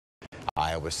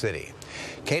Iowa City.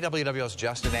 KWWL's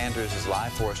Justin Andrews is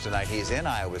live for us tonight. He's in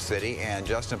Iowa City, and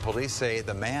Justin, police say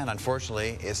the man,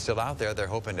 unfortunately, is still out there. They're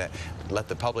hoping to let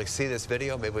the public see this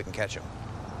video. Maybe we can catch him.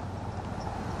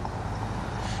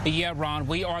 Yeah, Ron,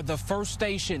 we are the first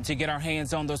station to get our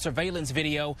hands on the surveillance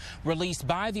video released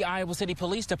by the Iowa City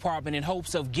Police Department in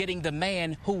hopes of getting the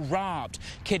man who robbed,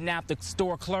 kidnapped the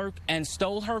store clerk, and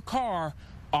stole her car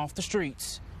off the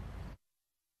streets.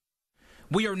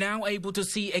 We are now able to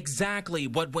see exactly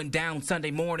what went down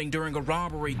Sunday morning during a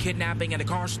robbery, kidnapping, and a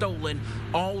car stolen,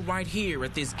 all right here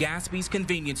at this Gatsby's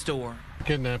convenience store.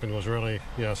 Kidnapping was really,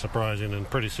 surprising and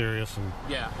pretty serious, and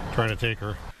trying to take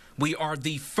her. We are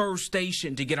the first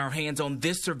station to get our hands on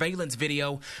this surveillance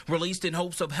video, released in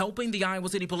hopes of helping the Iowa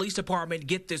City Police Department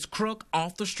get this crook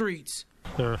off the streets.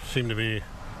 There seem to be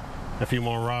a few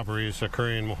more robberies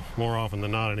occurring more often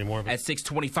than not anymore. At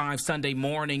 6:25 Sunday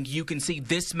morning, you can see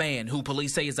this man, who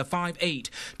police say is a 5'8",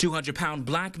 200-pound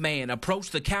black man, approach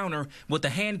the counter with a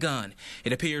handgun.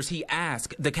 It appears he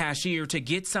asked the cashier to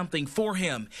get something for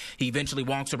him. He eventually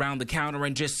walks around the counter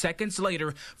and just seconds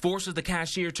later forces the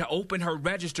cashier to open her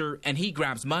register, and he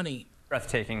grabs money.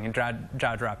 Breathtaking and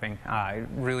jaw-dropping. I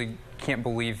really can't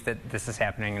believe that this is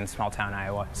happening in small-town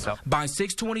Iowa. So by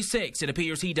 6:26, it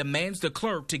appears he demands the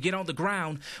clerk to get on the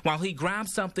ground while he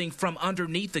grabs something from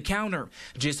underneath the counter.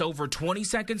 Just over 20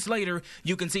 seconds later,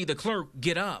 you can see the clerk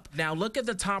get up. Now look at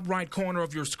the top right corner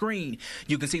of your screen.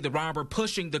 You can see the robber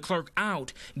pushing the clerk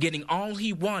out, getting all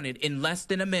he wanted in less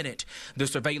than a minute. The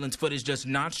surveillance footage does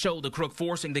not show the crook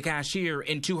forcing the cashier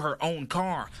into her own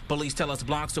car. Police tell us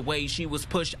blocks away she was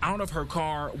pushed out of her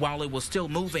car while it was still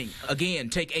moving. Again,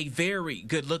 take a very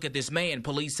good look at this man.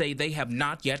 Police say they have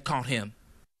not yet caught him.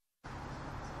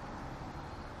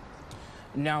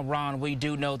 Now, Ron, we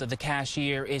do know that the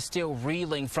cashier is still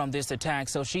reeling from this attack,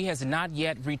 so she has not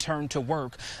yet returned to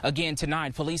work. Again,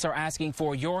 tonight, police are asking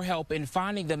for your help in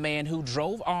finding the man who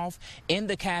drove off in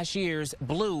the cashier's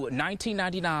blue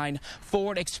 1999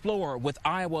 Ford Explorer with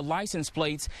Iowa license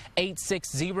plates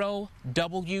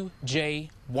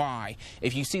 860WJY.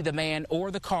 If you see the man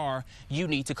or the car, you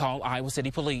need to call Iowa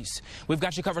City Police. We've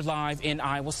got you covered live in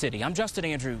Iowa City. I'm Justin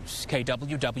Andrews,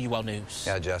 KWWL News.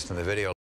 Yeah, Justin, the video